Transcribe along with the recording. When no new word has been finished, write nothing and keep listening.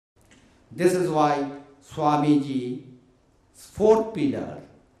This is why Swamiji's fourth pillar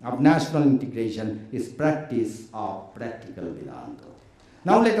of national integration is practice of practical Vedanta.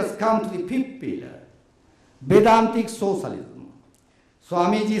 Now let us come to the fifth pillar, Vedantic socialism.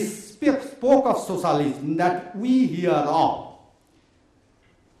 Swamiji spoke of socialism that we hear of.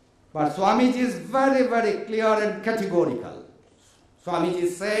 But Swamiji is very, very clear and categorical. Swamiji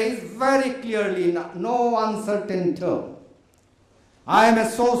says very clearly in no uncertain term, I am a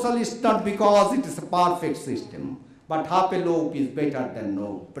socialist not because it is a perfect system, but half a loaf is better than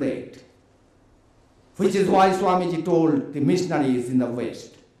no bread. Which is why Swamiji told the missionaries in the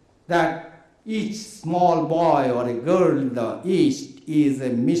West that each small boy or a girl in the East is a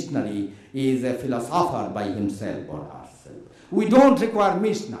missionary, is a philosopher by himself or herself. We don't require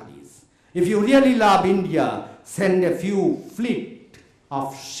missionaries. If you really love India, send a few fleet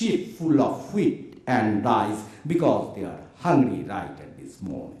of sheep full of wheat and rice because they are hungry right at this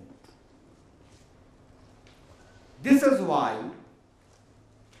moment. This is why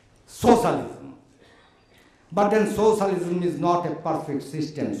socialism. But then socialism is not a perfect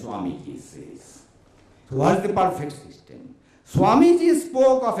system, Swamiji says. So what is the perfect system? Swamiji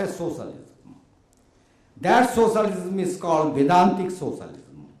spoke of a socialism. That socialism is called Vedantic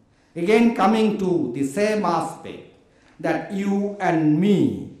socialism. Again coming to the same aspect that you and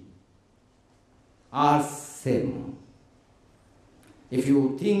me are same. If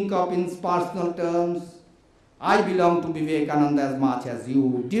you think of in personal terms, I belong to Vivekananda as much as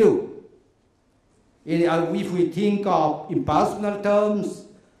you do. If we think of impersonal terms,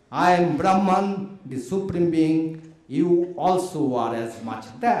 I am Brahman, the Supreme Being, you also are as much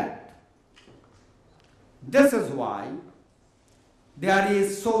that. This is why there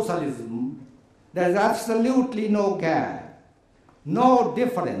is socialism, there is absolutely no gap, no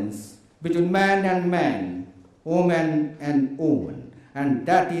difference between man and man, woman and woman. And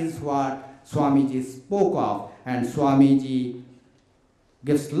that is what Swamiji spoke of, and Swamiji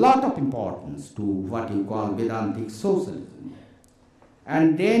gives a lot of importance to what you call Vedantic socialism.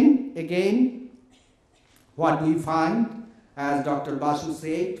 And then again, what do we find? As Dr. Basu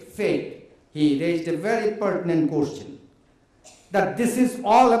said, faith. He raised a very pertinent question, that this is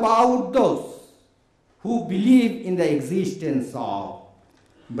all about those who believe in the existence of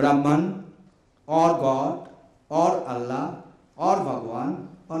Brahman or God or Allah or Bhagwan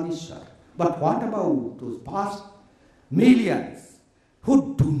or Ishwar. But what about those past millions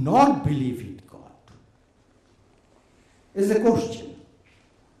who do not believe in God? Is the question.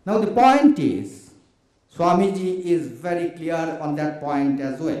 Now the point is, Swamiji is very clear on that point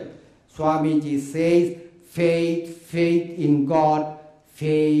as well. Swamiji says, faith, faith in God,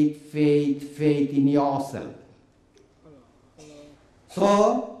 faith, faith, faith in yourself.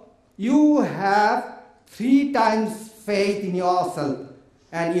 So, you have 3 times faith in yourself,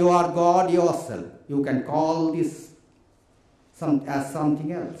 and you are God yourself. You can call this as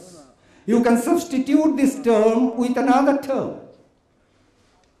something else. You can substitute this term with another term.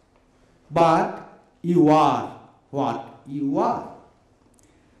 But you are what you are.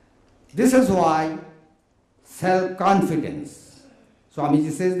 This is why self-confidence.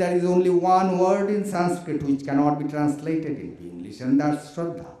 Swamiji says there is only one word in Sanskrit which cannot be translated into English, and that's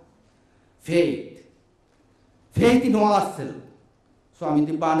Shraddha. Faith. Faith in ourselves. Swami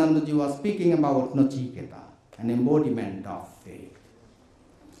Dibbanandaji was speaking about Nachiketa, an embodiment of faith.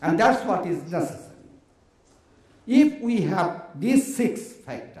 And that's what is necessary. If we have these 6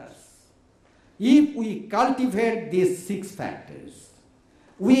 factors, if we cultivate these 6 factors,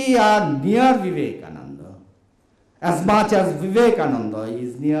 we are near Vivekananda as much as Vivekananda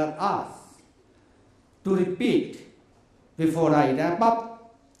is near us. To repeat, before I wrap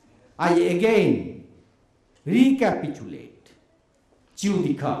up, I again recapitulate, chew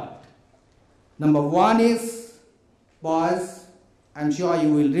the cud. Number 1 is, boys, I'm sure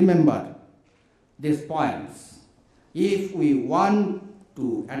you will remember these points. If we want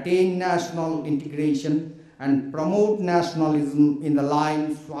to attain national integration and promote nationalism in the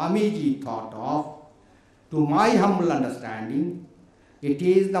line Swamiji thought of, to my humble understanding, it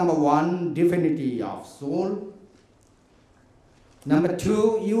is number 1, divinity of soul. Number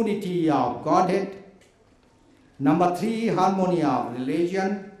 2, unity of Godhead. Number 3, harmony of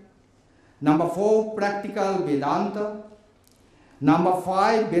religion. Number 4, practical Vedanta. Number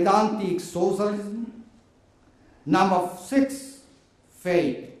 5, Vedantic socialism. Number 6,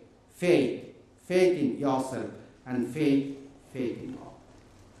 faith, faith, faith in yourself, and faith, faith in God.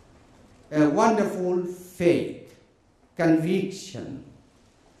 A wonderful faith, conviction.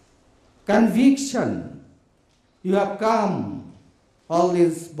 Conviction. You have come, all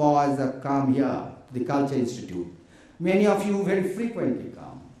these boys have come here, the Culture Institute. Many of you very frequently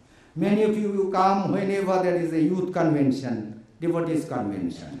come. Many of you come whenever there is a youth convention, devotees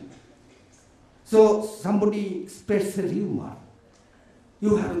convention. So somebody spreads a rumor.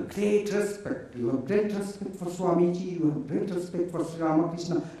 You have great respect. You have great respect for Swamiji. You have great respect for Sri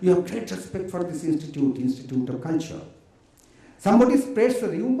Ramakrishna. You have great respect for this Institute of Culture. Somebody spreads a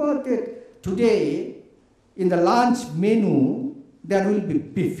rumor that today in the lunch menu there will be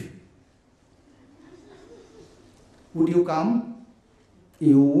beef. Would you come?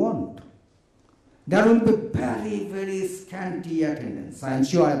 You won't. There will be very, very scanty attendance. I am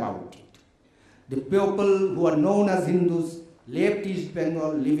sure about it. The people who are known as Hindus left East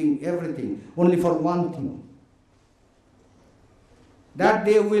Bengal, leaving everything, only for one thing. That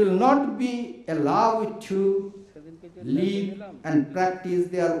they will not be allowed to live and practice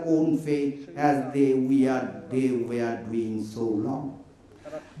their own faith as they were doing so long.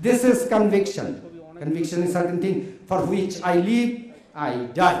 This is conviction. Conviction is certain thing for which I live, I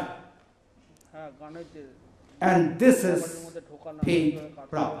die. And this is faith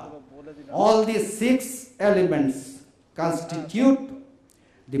proper. All these 6 elements constitute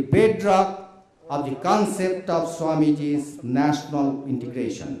the bedrock of the concept of Swamiji's national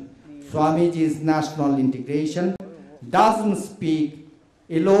integration. Swamiji's national integration doesn't speak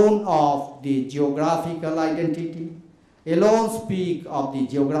alone of the geographical identity, alone speak of the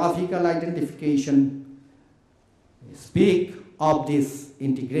geographical identification, speak of this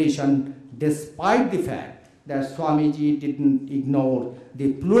integration despite the fact that Swamiji didn't ignore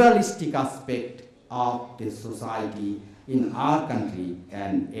the pluralistic aspect of the society in our country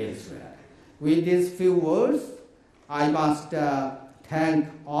and elsewhere. With these few words, I must thank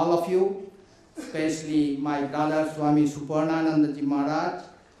all of you, especially my brother Swami Supurnanandaji Maharaj,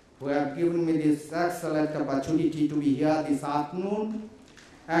 who have given me this excellent opportunity to be here this afternoon.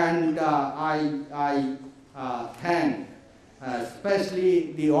 And I thank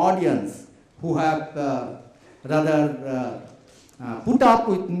especially the audience who have put up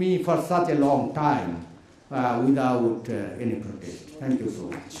with me for such a long time without any protest. Thank you so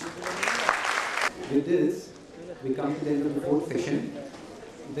much. With this, we come to the end of the 4th session.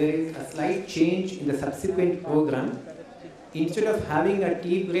 There is a slight change in the subsequent program. Instead of having a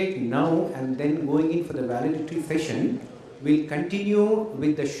tea break now and then going in for the valedictory session, we'll continue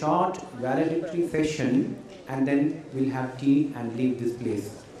with the short valedictory session and then we'll have tea and leave this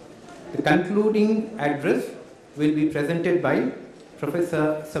place. The concluding address will be presented by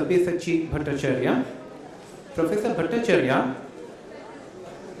Professor Sabyasachi Bhattacharya. Professor Bhattacharya,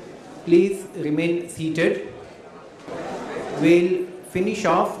 please remain seated. We'll finish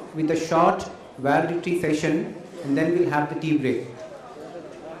off with a short valedictory session and then we'll have the tea break.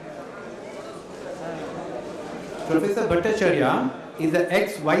 Professor Bhattacharya is the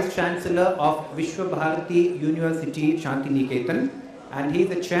ex-Vice Chancellor of Vishwabharati University, Shantiniketan, and he is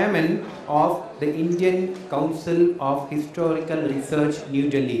the Chairman of the Indian Council of Historical Research, New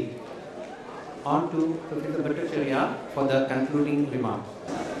Delhi. On to Professor Bhattacharya for the concluding remarks.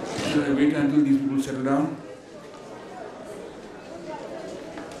 Should I wait until these people settle down?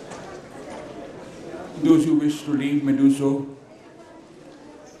 Those who wish to leave may do so.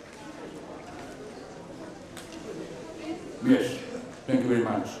 Yes, thank you very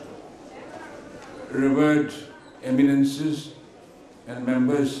much. Revered eminences and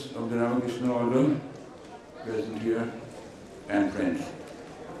members of the Ramakrishna Order present here and friends.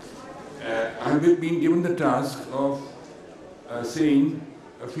 I have been given the task of saying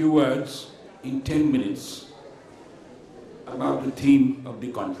a few words in 10 minutes about the theme of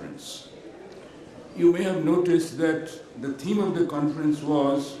the conference. You may have noticed that the theme of the conference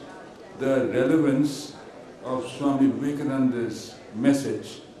was the relevance of Swami Vivekananda's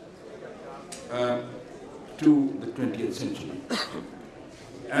message to the 20th century.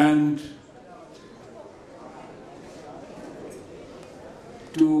 And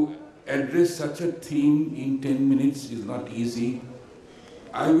to address such a theme in 10 minutes is not easy.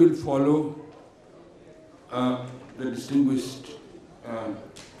 I will follow the distinguished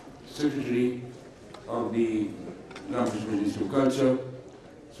Secretary of the Ramakrishna Institute of Culture,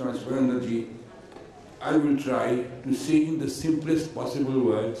 Swami Supurnandaji. I will try to say in the simplest possible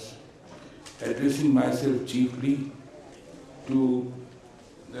words, addressing myself chiefly to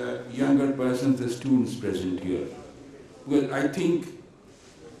the younger persons, the students present here. Well, I think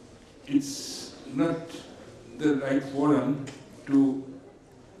it's not the right forum to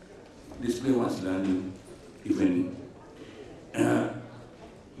display one's learning, if any.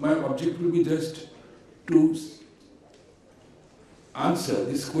 My object will be just to answer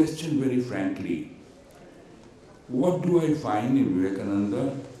this question very frankly. What do I find in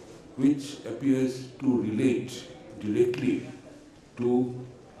Vivekananda which appears to relate directly to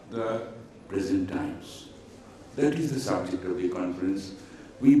the present times. That is the subject of the conference.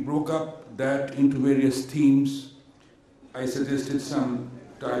 We broke up that into various themes. I suggested some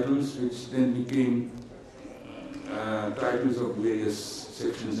titles which then became titles of various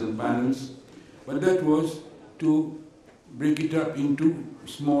sections and panels. But that was to break it up into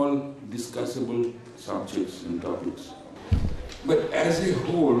small discussable subjects and topics. But as a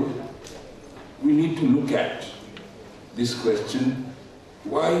whole, we need to look at this question,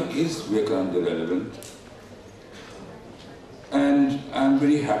 why is Vivekananda relevant? And I'm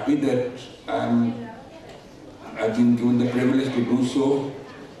very happy that I've been given the privilege to do so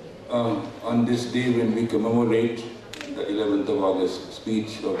on this day when we commemorate the 11th of August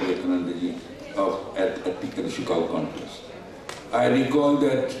speech of Vivekananda ji at the Chicago conference. I recall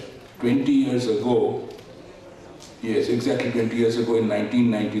that 20 years ago, yes, exactly 20 years ago in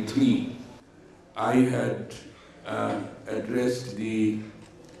 1993, I had addressed the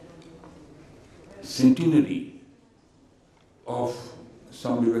centenary of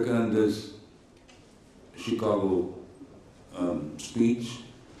Swami Vivekananda's Chicago speech.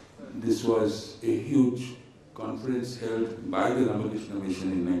 This was a huge conference held by the Ramakrishna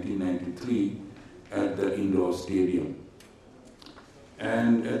Mission in 1993 at the indoor stadium.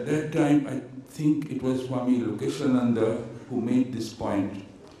 And at that time, I think it was Swami Lokeshananda who made this point,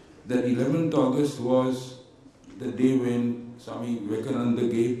 that 11th August was the day when Swami Vivekananda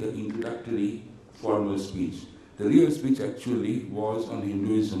gave the introductory formal speech. The real speech actually was on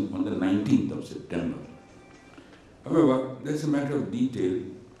Hinduism on the 19th of September. However, that's a matter of detail,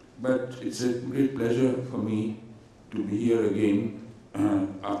 but it's a great pleasure for me to be here again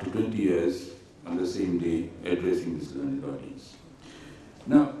after 20 years on the same day addressing this learned audience.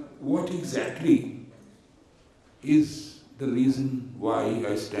 Now, what exactly is the reason why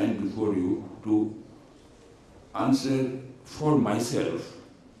I stand before you to answer for myself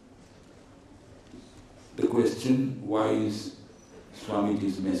the question, why is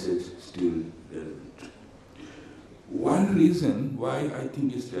Swamiji's message still relevant? One reason why I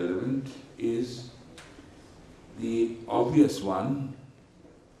think it's relevant is the obvious one,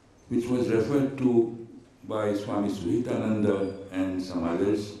 which was referred to by Swami Suhitananda and some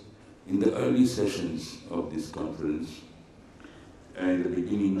others in the early sessions of this conference in the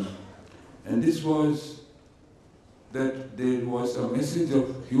beginning. And this was that there was a message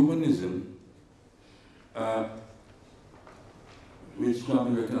of humanism which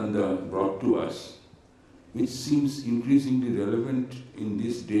Swami Vivekananda brought to us, which seems increasingly relevant in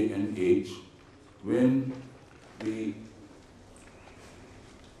this day and age when the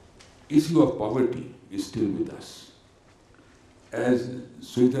issue of poverty is still with us. As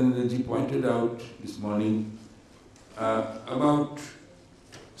Suhitanandaji pointed out this morning, about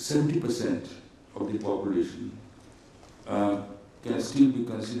 70% of the population can still be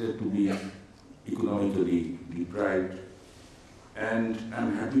considered to be economically deprived. And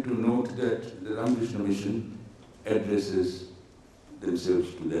I'm happy to note that the Ramakrishna Mission addresses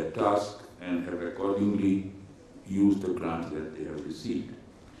themselves to their task and have accordingly used the grants that they have received.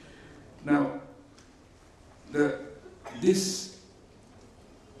 Now, this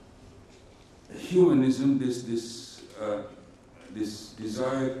humanism, this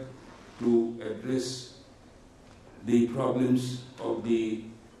desire to address the problems of the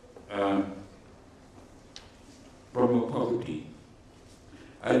problem of poverty.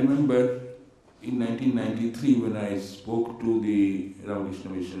 I remember in 1993 when I spoke to the Ramakrishna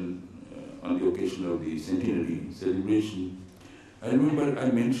Mission on the occasion of the centenary celebration, I remember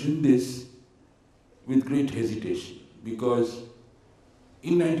I mentioned this with great hesitation because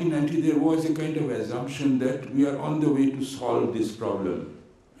in 1990 there was a kind of assumption that we are on the way to solve this problem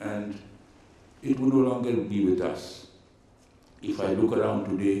and it would no longer be with us. If I look around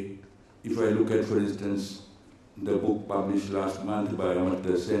today, if I look at, for instance, the book published last month by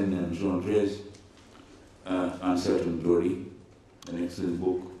Amartya Sen and Jean Reyes, Uncertain Glory, an excellent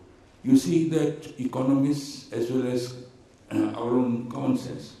book, you see that economists as well as our own common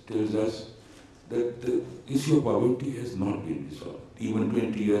sense tells us that the issue of poverty has not been resolved. Even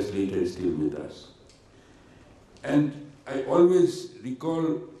 20 years later, it's still with us. And I always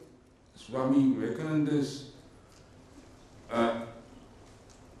recall Swami Vivekananda's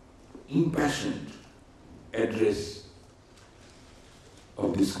impassioned address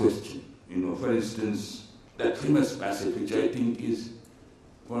of this question. You know, for instance, that famous passage, which I think is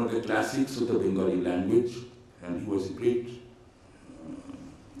one of the classics of the Bengali language, and he was a great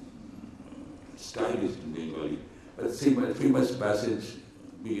stylist in Bengali. But same famous passage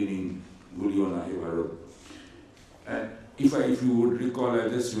beginning Guliona He Bharat. And if you would recall, I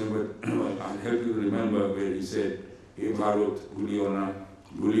just remember, I'll help you remember where he said, He Bharat, Guliona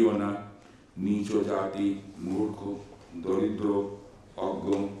নীচ জাতি, মূর্খ, দরিদ্র, অজ্ঞ,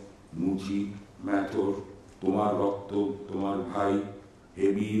 মুচি, ম্যাথর, তোমার রক্ত তোমার ভাই, হে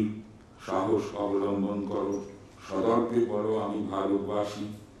বীর, সাহস অবলম্বন করো, সদর্পে বলো আমি ভারতবাসী,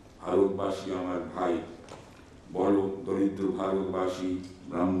 ভারতবাসী আমার ভাই। বলো দরিদ্র ভারতবাসী,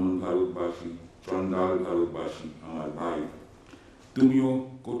 ব্রাহ্মণ ভারতবাসী, চণ্ডাল ভারতবাসী আমার ভাই। তুমিও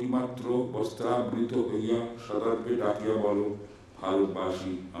কোটিমাত্র বস্ত্রাবৃত হইয়া সদর্পে ডাকিয়া বলো,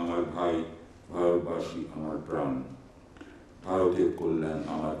 ভারতবাসী আমার ভাই, ভারতবাসী আমার প্রাণ, ভারতের কল্যাণ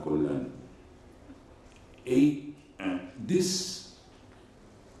আমার কল্যাণ। This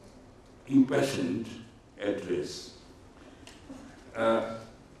impassioned address,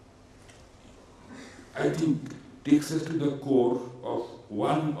 I think, takes us to the core of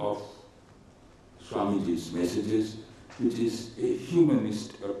one of Swamiji's messages, which is a humanist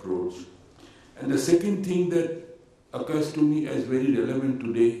approach. And the second thing that occurs to me as very relevant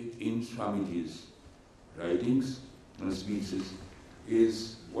today in Swamiji's writings and speeches is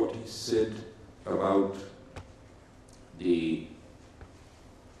what he said about the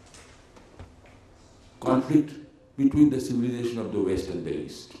conflict between the civilization of the West and the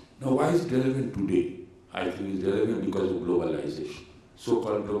East. Now, why is it relevant today? I think it's relevant because of globalization.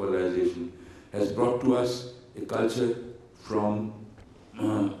 So-called globalization has brought to us a culture from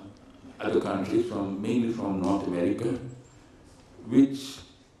other countries, mainly from North America, which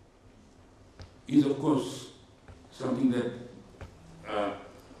is, of course, something that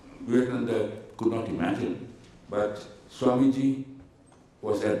Vivekananda could not imagine. But Swamiji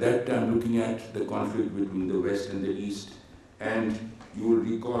was at that time looking at the conflict between the West and the East, and you will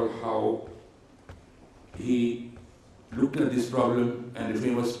recall how he looked at this problem and a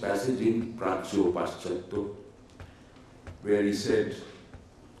famous passage in Prachyo Paschatto, where he said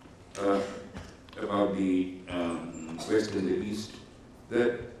about the West and the East,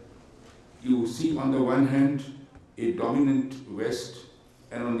 that you see on the one hand a dominant West,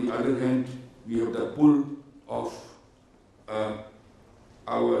 and on the other hand we have the pull of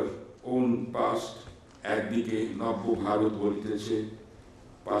our own past. একদিকে নব্য ভারত বলিতেছে,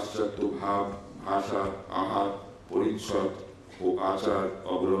 পাশ্চাত্য ভাব, ভাষা, আহার, পরিচ্ছদ ও আচার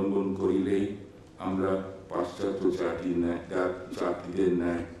অবলম্বন করিলেই আমরা পাশ্চাত্য জাতিদের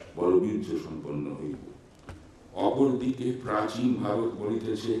ন্যায় বলবীর্য সম্পন্ন হইব। অপরদিকে প্রাচীন ভারত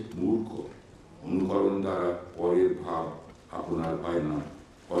বলিতেছে মূর্খ, অনুকরণ দ্বারা পরের ভাব আপনার হয় না,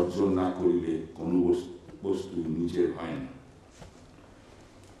 অর্জন না করিলে কোনো বস্তু নিজের হয় না,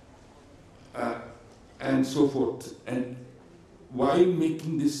 and so forth. And while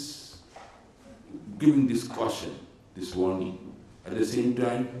giving this caution, this warning, at the same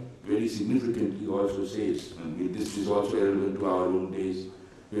time, very significantly also says, and this is also relevant to our own days,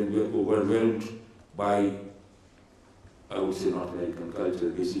 when we are overwhelmed by, I would say, North American culture,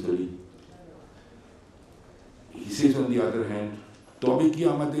 basically. He says, on the other hand, তবে কি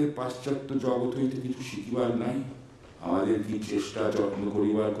আমাদের পাশ্চাত্য জগৎ হইতে কিছু শিখিবার নাই? আমাদের কি চেষ্টা যত্ন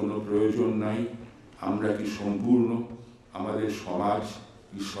করিবার কোনো প্রয়োজন নাই? আমরা কি সম্পূর্ণ? আমাদের সমাজ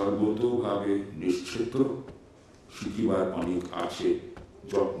কি সর্বতোভাবে নিশ্চিত? শিখিবার অনেক আছে,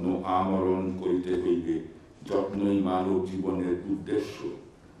 যত্ন আমরণ করিতে হইবে, যত্নই মানব জীবনের উদ্দেশ্য।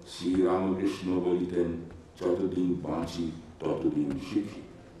 শ্রীরামকৃষ্ণ বলিতেন, যতদিন বাঁচি ততদিন শিখি,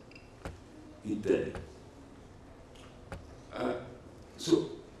 ইত্যাদি। So,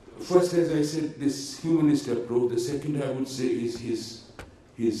 first, as I said, this humanist approach. The second, I would say, is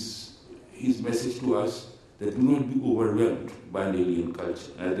his message to us that do not be overwhelmed by an alien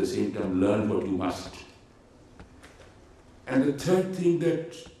culture, and at the same time learn what you must. And the third thing that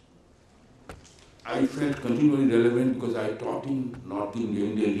I felt continually relevant, because I taught in North India,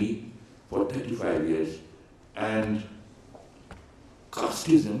 in Delhi, for 35 years, and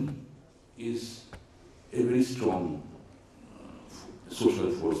casteism is a very strong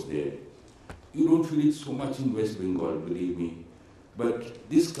social force there. You don't feel it so much in West Bengal, believe me, but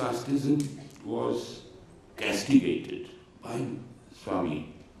this casteism was castigated by Swami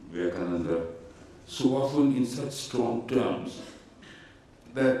Vivekananda so often in such strong terms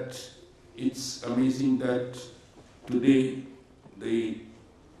that it's amazing that today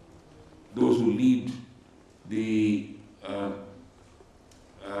those who lead the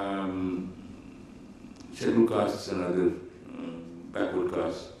scheduled castes and other backward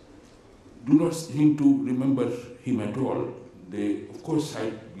castes do not seem to remember him at all. They, of course,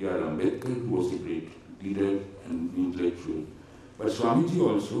 cite B.R. Ambedkar, who was a great leader and intellectual, but Swamiji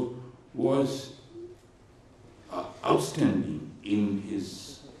also was outstanding in his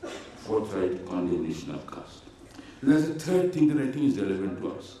forthright condemnation of caste. There's a third thing that I think is relevant to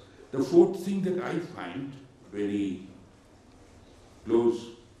us. The fourth thing that I find very close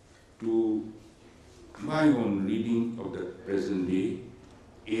to my own reading of the present day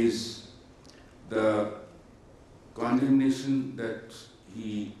is the condemnation that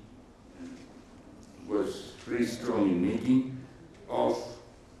he was very strong in making of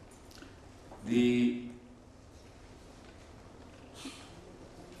the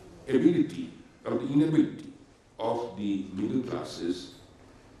inability of the middle classes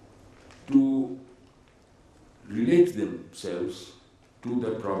to relate themselves to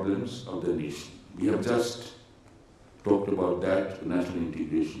the problems of the nation. We have just talked about that, national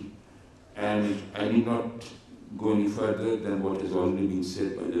integration, and I need not go any further than what has already been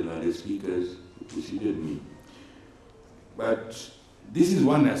said by the earlier speakers who preceded me. But this is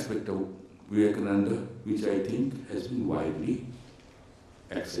one aspect of Vivekananda which I think has been widely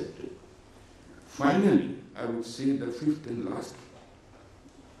accepted. Finally, I would say the fifth and last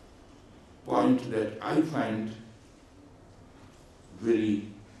point that I find very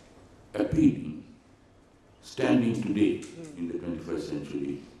appealing, standing today in the 21st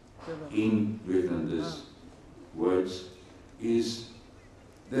century, in Vivekananda's words, is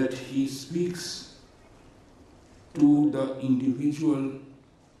that he speaks to the individual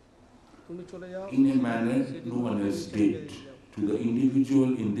in a manner no one else did. To the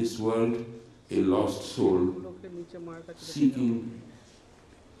individual in this world, a lost soul seeking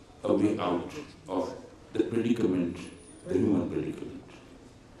a way out of the predicament, the human predicament.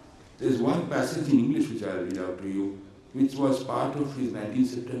 There's one passage in English which I'll read out to you, which was part of his 19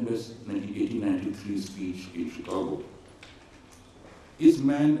 September 1893 speech in Chicago. Is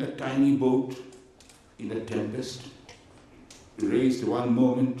man a tiny boat in a tempest, raised one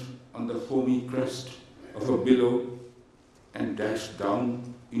moment on the foamy crest of a billow and dashed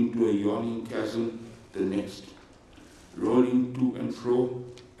down into a yawning chasm the next, rolling to and fro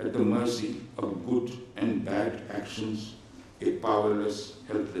at the mercy of good and bad actions, a powerless,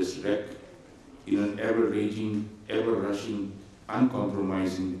 helpless wreck in an ever-raging, ever-rushing,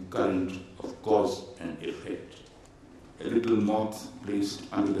 uncompromising current of cause and effect. A little moth placed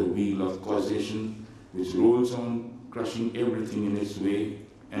under the wheel of causation, which rolls on, crushing everything in its way,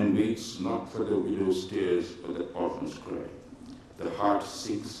 and waits not for the widow's tears or the orphan's cry. The heart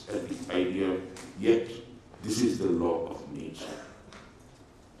sinks at the idea, yet this is the law of nature.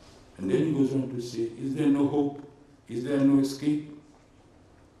 And then he goes on to say, is there no hope? Is there no escape?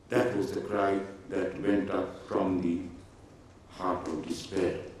 That was the cry that went up from the heart of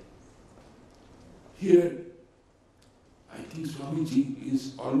despair. Here, I think Swamiji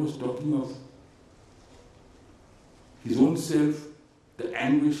is almost talking of his own self, the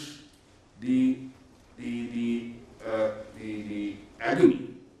anguish, the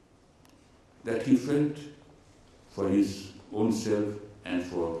agony that he felt for his own self and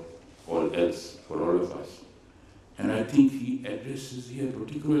for all else, for all of us. And I think he addresses here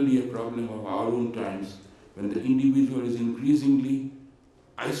particularly a problem of our own times when the individual is increasingly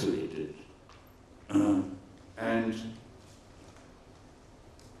isolated. And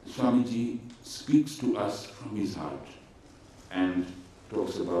Swamiji speaks to us from his heart and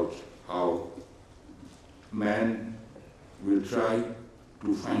talks about how man will try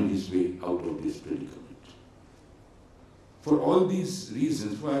to find his way out of this predicament. For all these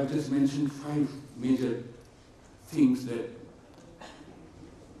reasons, for I've just mentioned 5 major things that,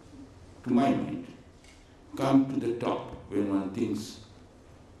 to my mind, come to the top when one thinks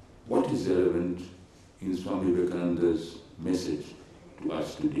what is relevant in Swami Vivekananda's message to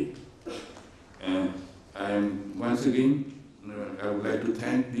us today. Once again, I would like to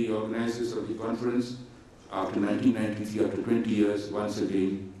thank the organizers of the conference. After 1993, after 20 years, once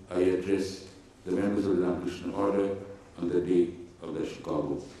again, I address the members of the Ramakrishna Order on the day of the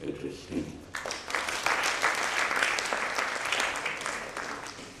Chicago address. Thank you.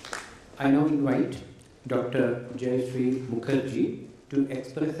 I now invite Dr. Jayashree Mukherjee to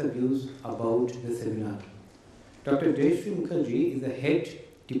express her views about the seminar. Dr. Jayashree Mukherjee is the head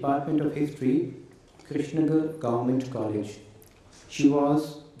Department of History, Krishnagar Government College. She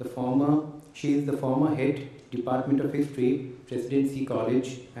is the former head Department of History, Presidency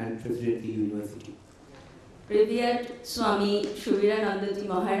College and Presidency University. Revered Swami Shuviranandaji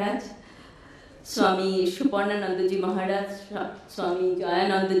Maharaj, Swami Shuparnanandaji Maharaj, Swami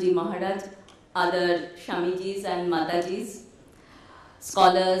Jayanandaji Maharaj, other Shamijis and Matajis,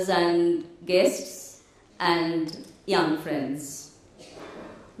 scholars and guests, and young friends.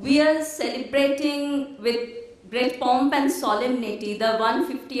 We are celebrating with great pomp and solemnity the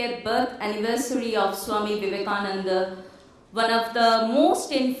 150th birth anniversary of Swami Vivekananda, one of the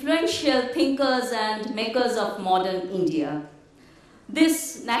most influential thinkers and makers of modern India.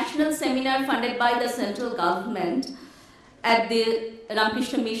 This national seminar funded by the central government at the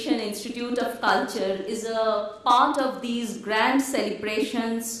Ramakrishna Mission Institute of Culture is a part of these grand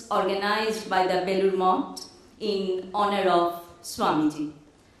celebrations organized by the Belur Moth in honor of Swamiji.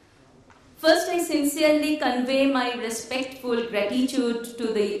 First, I sincerely convey my respectful gratitude to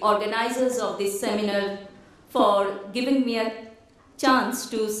the organizers of this seminar for giving me a chance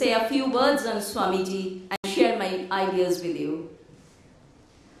to say a few words on Swamiji and share my ideas with you.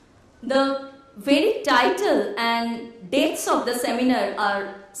 The very title and dates of the seminar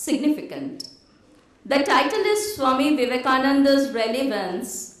are significant. The title is Swami Vivekananda's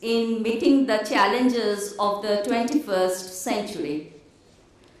Relevance in Meeting the Challenges of the 21st Century.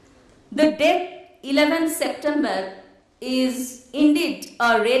 The date 11 September is indeed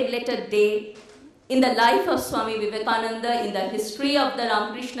a red-letter day in the life of Swami Vivekananda, in the history of the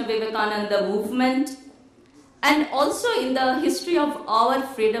Ramakrishna Vivekananda movement, and also in the history of our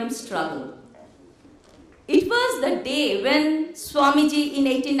freedom struggle. It was the day when Swamiji in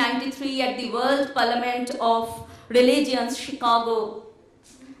 1893 at the World Parliament of Religions, Chicago,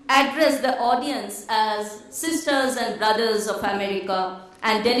 addressed the audience as Sisters and Brothers of America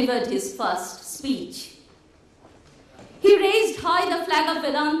and delivered his first speech. He raised high the flag of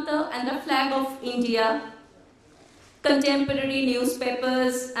Vedanta and the flag of India. Contemporary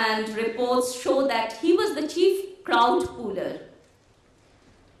newspapers and reports show that he was the chief crowd puller.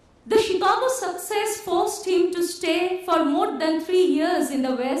 The Chicago success forced him to stay for more than 3 years in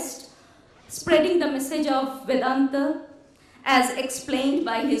the West, spreading the message of Vedanta as explained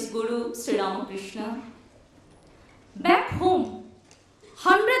by his guru Sri Ramakrishna. Back home,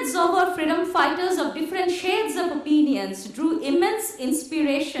 hundreds of our freedom fighters of different shades of opinions drew immense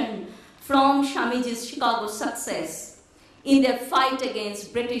inspiration from Swamiji's Chicago success in their fight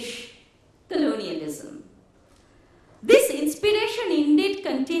against British colonialism. This inspiration indeed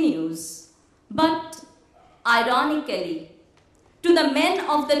continues, but ironically, to the men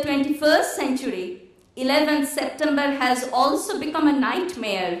of the 21st century, 11th September has also become a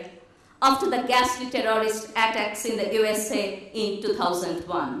nightmare after the ghastly terrorist attacks in the USA in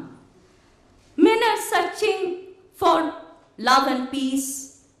 2001. Men are searching for love and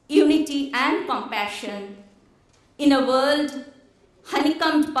peace, unity and compassion in a world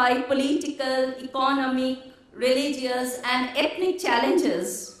honeycombed by political, economic, religious and ethnic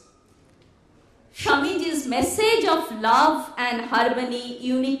challenges. Swamiji's message of love and harmony,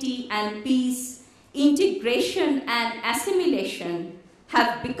 unity and peace, integration and assimilation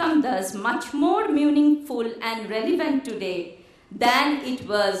have become thus much more meaningful and relevant today than it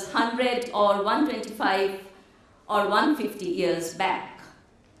was 100 or 125 or 150 years back.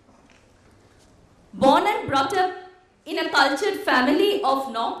 Born and brought up in a cultured family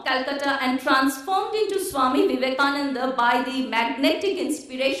of North Calcutta and transformed into Swami Vivekananda by the magnetic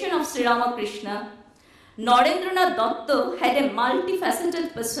inspiration of Sri Ramakrishna, Narendranath Datta had a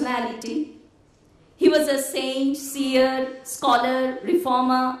multifaceted personality. He was a saint, seer, scholar,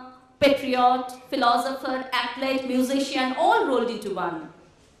 reformer, patriot, philosopher, athlete, musician, all rolled into one.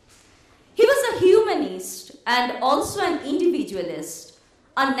 He was a humanist and also an individualist,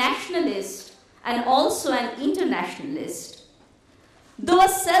 a nationalist, and also an internationalist. Though a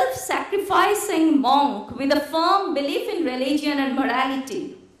self-sacrificing monk with a firm belief in religion and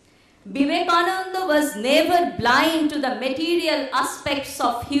morality, Vivekananda was never blind to the material aspects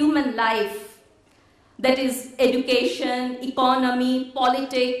of human life, that is, education, economy,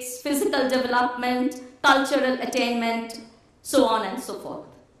 politics, physical development, cultural attainment, so on and so forth.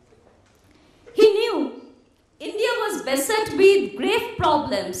 He knew India was beset with grave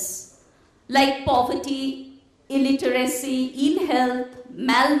problems like poverty, illiteracy, ill health,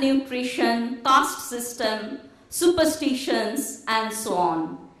 malnutrition, caste system, superstitions, and so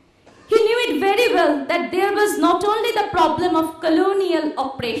on. He knew it very well that there was not only the problem of colonial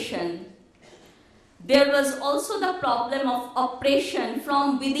oppression, there was also the problem of oppression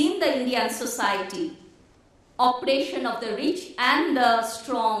from within the Indian society, oppression of the rich and the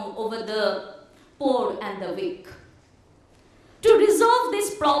strong over the poor and the weak. To resolve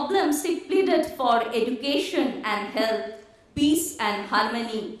these problems, he pleaded for education and health, peace and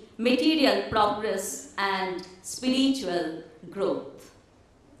harmony, material progress, and spiritual growth.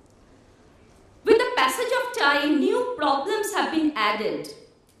 With the passage of time, new problems have been added.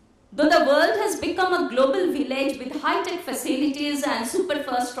 Though the world has become a global village with high-tech facilities and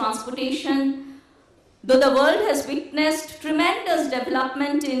super-fast transportation, though the world has witnessed tremendous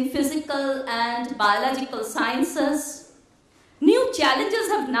development in physical and biological sciences, new challenges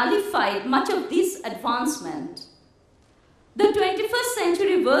have nullified much of this advancement. The 21st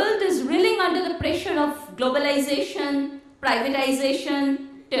century world is reeling under the pressure of globalization, privatization,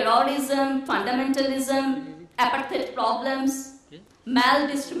 terrorism, fundamentalism, apartheid problems,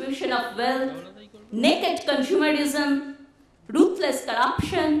 maldistribution of wealth, naked consumerism, ruthless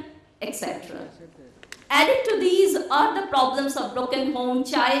corruption, etc. Added to these are the problems of broken home,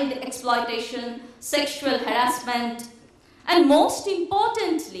 child exploitation, sexual harassment, and most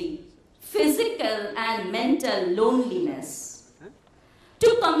importantly, physical and mental loneliness.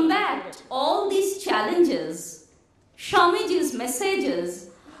 To combat all these challenges, Swamiji's messages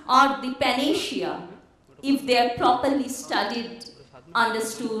are the panacea if they are properly studied,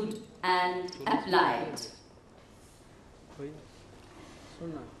 understood, and applied.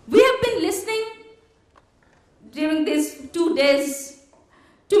 We have been listening during these 2 days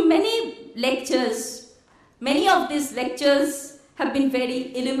to many lectures. Many of these lectures have been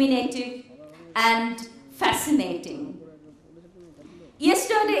very illuminative and fascinating.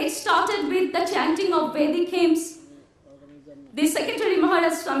 Yesterday it started with the chanting of Vedic hymns. The Secretary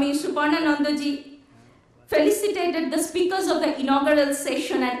Maharaj Swami Suparnanandaji felicitated the speakers of the inaugural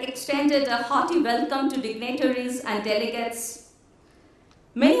session and extended a hearty welcome to dignitaries and delegates.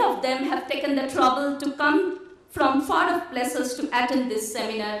 Many of them have taken the trouble to come from far-off places to attend this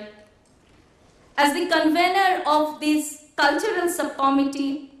seminar. As the convener of this cultural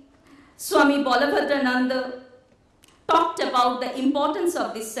subcommittee, Swami Balabhadrananda talked about the importance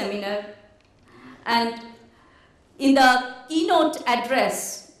of this seminar, and in the keynote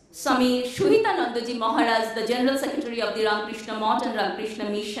address, Swami Shuhitanandaji Maharaj, the General Secretary of the Ramakrishna Math and Ramakrishna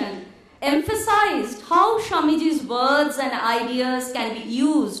Mission, emphasized how Swamiji's words and ideas can be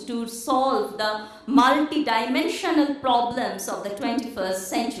used to solve the multidimensional problems of the 21st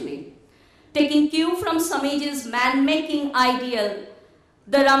century. Taking cue from Swamiji's man-making ideal,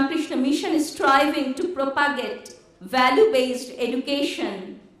 the Ramakrishna Mission is striving to propagate value-based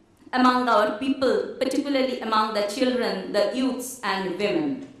education among our people, particularly among the children, the youths, and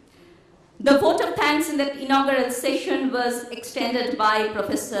women. The vote of thanks in the inaugural session was extended by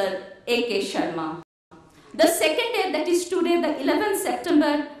Professor A.K. Sharma. The second day, that is today, the 11th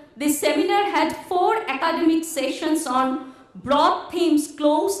September, this seminar had 4 academic sessions on broad themes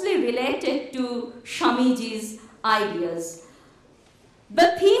closely related to Swamiji's ideas.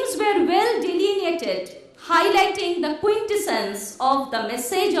 The themes were well delineated, highlighting the quintessence of the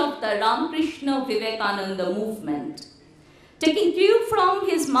message of the Ramakrishna Vivekananda movement. Taking cue from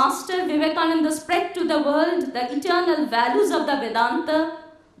his master, Vivekananda spread to the world the eternal values of the Vedanta,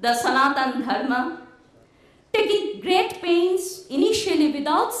 the Sanatan Dharma. Taking great pains, initially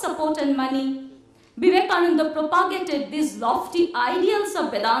without support and money, Vivekananda propagated these lofty ideals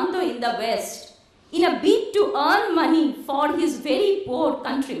of Vedanta in the West in a bid to earn money for his very poor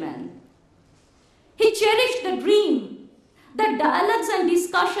countrymen. He cherished the dream that dialogues and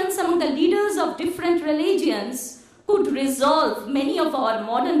discussions among the leaders of different religions could resolve many of our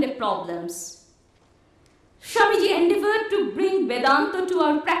modern day problems. Swamiji endeavored to bring Vedanta to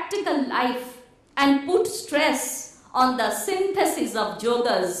our practical life and put stress on the synthesis of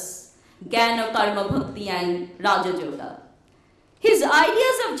yogas, Jnana, Karma, Bhakti, and Raja Yoga. His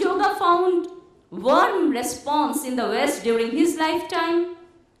ideas of yoga found warm response in the West during his lifetime,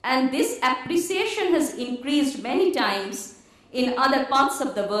 and this appreciation has increased many times in other parts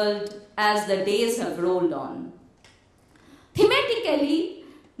of the world as the days have rolled on. Thematically,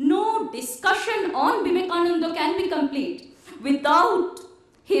 no discussion on Vivekananda can be complete without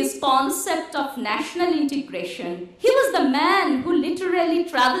his concept of national integration. He was the man who literally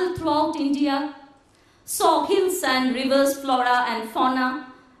traveled throughout India, saw hills and rivers, flora and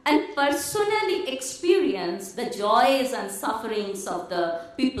fauna, and personally experienced the joys and sufferings of the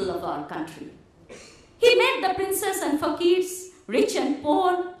people of our country. He met the princes and fakirs, rich and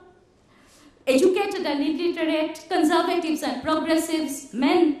poor, educated and illiterate, conservatives and progressives,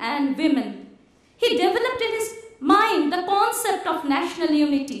 men and women. He developed in his mind the concept of national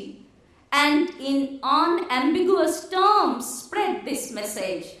unity and in unambiguous terms spread this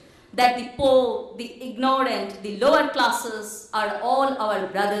message that the poor, the ignorant, the lower classes are all our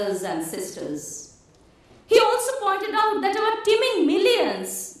brothers and sisters. He also pointed out that our teeming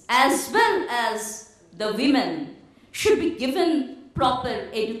millions as well as the women should be given proper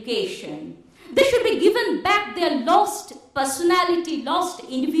education. They should be given back their lost personality, lost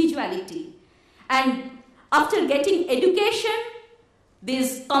individuality. And after getting education,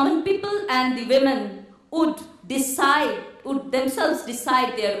 these common people and the women would themselves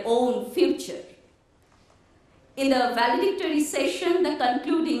decide their own future. In the valedictory session, the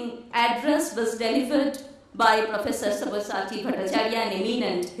concluding address was delivered by Professor Sabasati Bhattacharya, an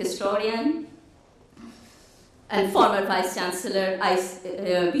eminent historian and former Vice Chancellor,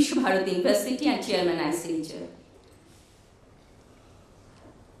 Vishwabharati University and Chairman ICJ.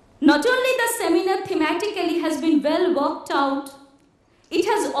 Not only the seminar thematically has been well worked out, it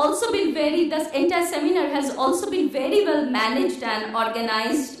has also been the entire seminar has also been very well managed and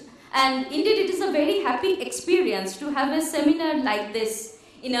organized. And indeed, it is a very happy experience to have a seminar like this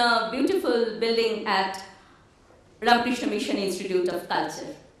in a beautiful building at Ramakrishna Mission Institute of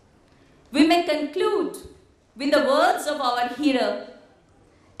Culture. We may conclude with the words of our hero: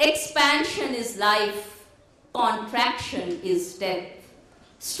 expansion is life, contraction is death.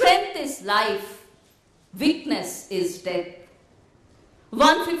 Strength is life, weakness is death.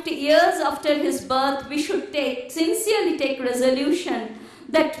 150 years after his birth, we should sincerely take resolution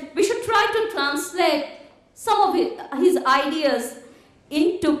that we should try to translate some of his ideas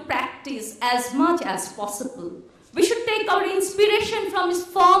into practice as much as possible. We should take our inspiration from his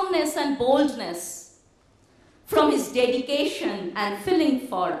firmness and boldness, from his dedication and feeling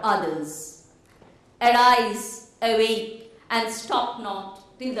for others. Arise, awake, and stop not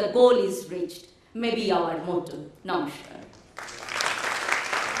till the goal is reached, may be our motto. Namaskar.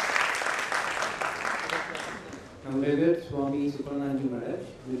 Now, Revered Swami Suparananji Maharaj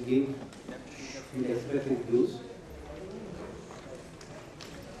will give and express his views.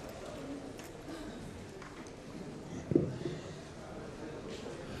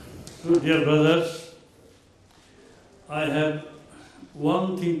 So, dear brothers, I have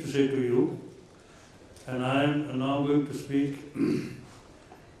one thing to say to you, and I am now going to speak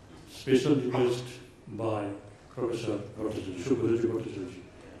special request by Professor Bhattacharya.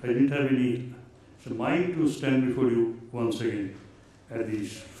 I didn't have any mind to stand before you once again at the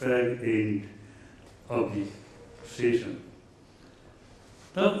fag end of the session.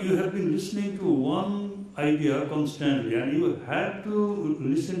 Now, you have been listening to one idea constantly, and you have to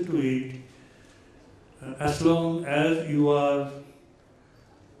listen to it as long as you are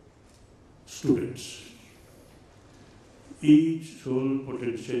students. Each soul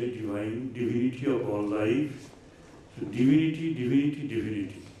potentially divine, divinity of all life, so divinity, divinity,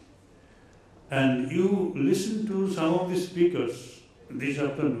 divinity. And you listen to some of the speakers this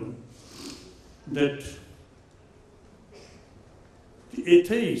afternoon that the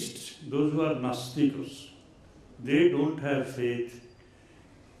atheists, those who are Nasticos, they don't have faith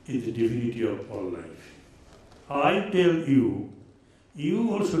in the divinity of all life. I tell you,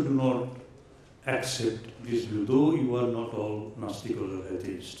 you also do not accept this view, though you are not all Nasticos or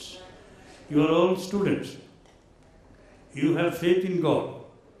atheists. You are all students. You have faith in God.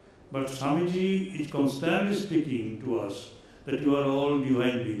 But Swamiji is constantly speaking to us that you are all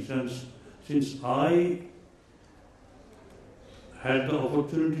divine beings. And since I had the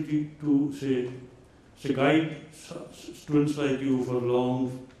opportunity to say guide students like you for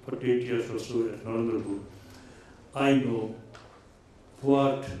 8 years or so at Narendrapur, I know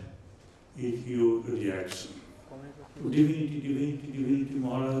what is your reaction. Divinity, divinity, divinity,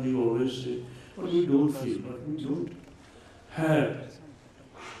 Maharaj, you always say, but we don't feel, but we don't have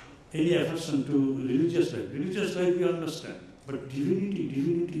any aversion to religious life. Religious life we understand, but divinity,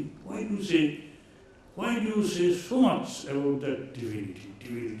 divinity, why do you say so much about that divinity,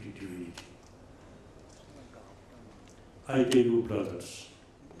 divinity, divinity? I tell you, brothers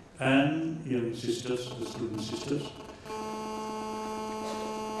and young sisters, the student sisters,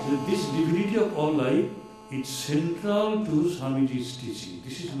 that this divinity of all life is central to Swamiji's teaching.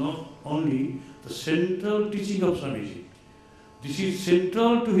 This is not only the central teaching of Swamiji. This is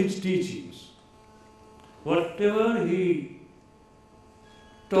central to his teachings. Whatever he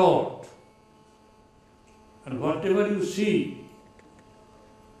taught and whatever you see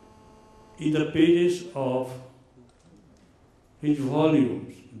in the pages of his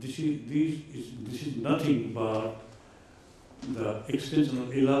volumes, this is nothing but the extension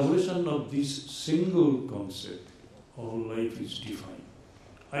or elaboration of this single concept. All life is divine.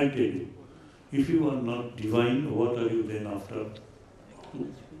 I tell you, if you are not divine, what are you then after?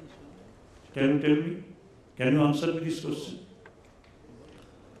 Can you tell me? Can you answer me this question?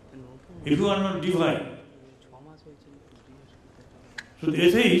 If you are not divine, so the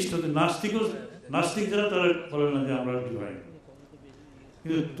atheist or the Nastic যারা তারা বলে না যে আমরা divine,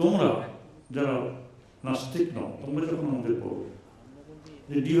 কিন্তু তোমরা যারা নাস্তিক নও, তোমরা যখন আমাদের বলো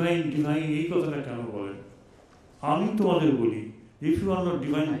যে ডিভাইন ডিভাইন এই কথাটা কেন বলেন, আমি তোমাদের বলি, if you are not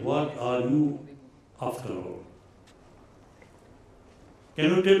divine, what are you after all? Can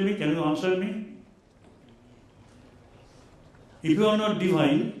you tell me? Can you answer me? If you are not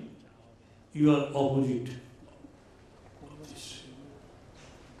divine, you are opposite.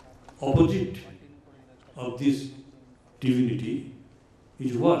 Opposite of this divinity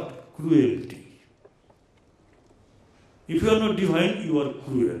is what? Cruelty. If you are not divine, you are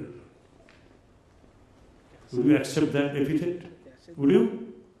cruel. Would you accept that epithet? Would you?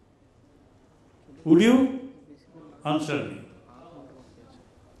 Would you? Answer me.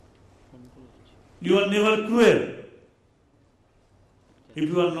 You are never cruel. If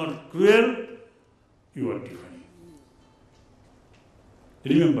you are not cruel, you are divine.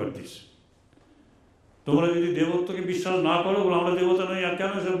 Remember this. তোমরা যদি দেবত্বকে বিশ্বাস না করো, বলে আমরা দেবতা নই, আর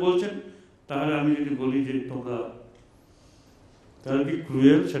কেন এসব বলছেন, তাহলে আমি যদি বলি যে তোমরা তাহলে কি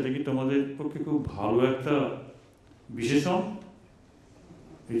ক্রুয়েল, সেটা কি তোমাদের পক্ষে খুব ভালো একটা বিশেষণ?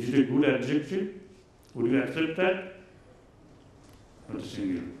 Is it a good adjective? Would you accept that? Not a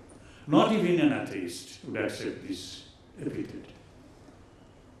single. Not even an atheist would accept this epithet.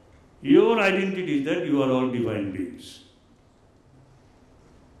 Your identity is that you are all divine beings.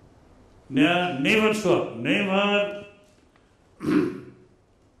 Never swap, never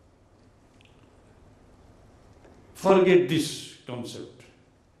forget this concept.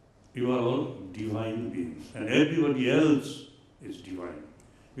 You are all divine beings, and everybody else is divine.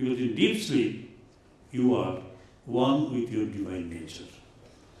 Because in deep sleep, you are one with your divine nature.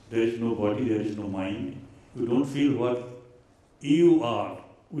 There is no body, there is no mind. You don't feel what you are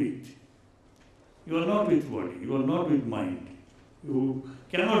with. You are not with body, you are not with mind. You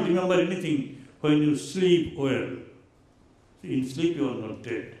cannot remember anything when you sleep well. In sleep you are not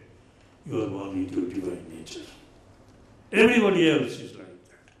dead. You are one with your divine nature. Everybody else is like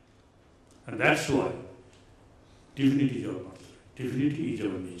that. And that's why divinity is our master. Divinity is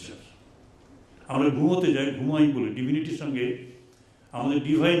our nature. আমরা ঘুমোতে যাই, ঘুমাই বলে ডিভিনিটির সঙ্গে আমাদের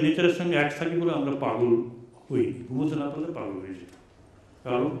divine নেচারের সঙ্গে এক থাকি বলে আমরা পাগল হইনি, ঘুমোতে না পারলে পাগল হয়ে যেত।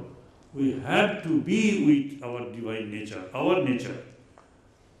 কারণ we have to be with our divine nature, our nature,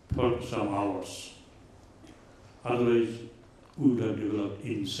 for some hours. Otherwise, we would have developed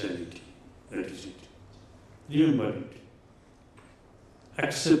insanity. That is it. Remember it.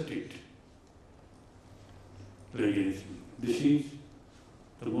 Accept it. Like anything. This is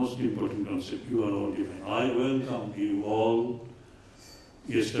the most important concept. You are all divine. I welcome you all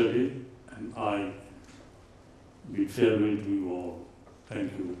yesterday, and I bid farewell to you all. Thank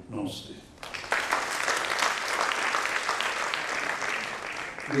you. Namaste.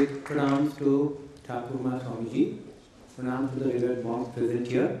 With pranams to Thakurma Swamiji, pranams to the revered monks present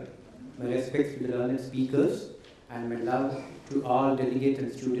here, my respects to the learned speakers, and my love to all delegates and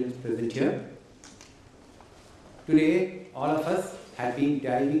students present here. Today, all of us have been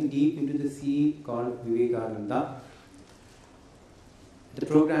diving deep into the sea called Vivekananda. The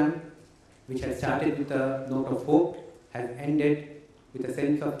program, which had started with a note of hope, has ended with a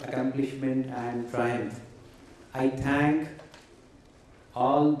sense of accomplishment and triumph. I thank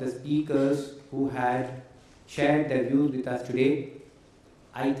all the speakers who had shared their views with us today.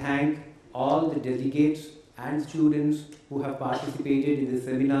 I thank all the delegates and students who have participated in this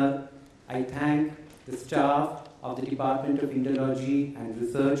seminar. I thank the staff of the Department of Indology and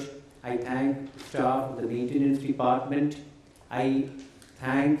Research. I thank the staff of the Maintenance Department. I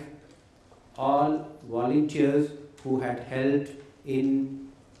thank all volunteers who had helped in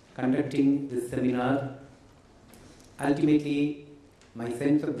conducting this seminar. Ultimately, my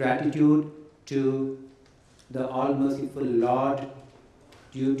sense of gratitude to the All-Merciful Lord,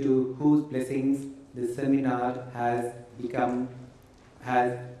 due to whose blessings this seminar has become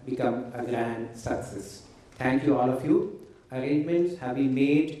a grand success. Thank you, all of you. Arrangements have been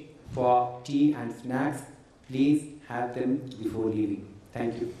made for tea and snacks. Please have them before leaving.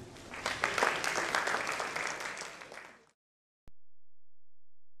 Thank you.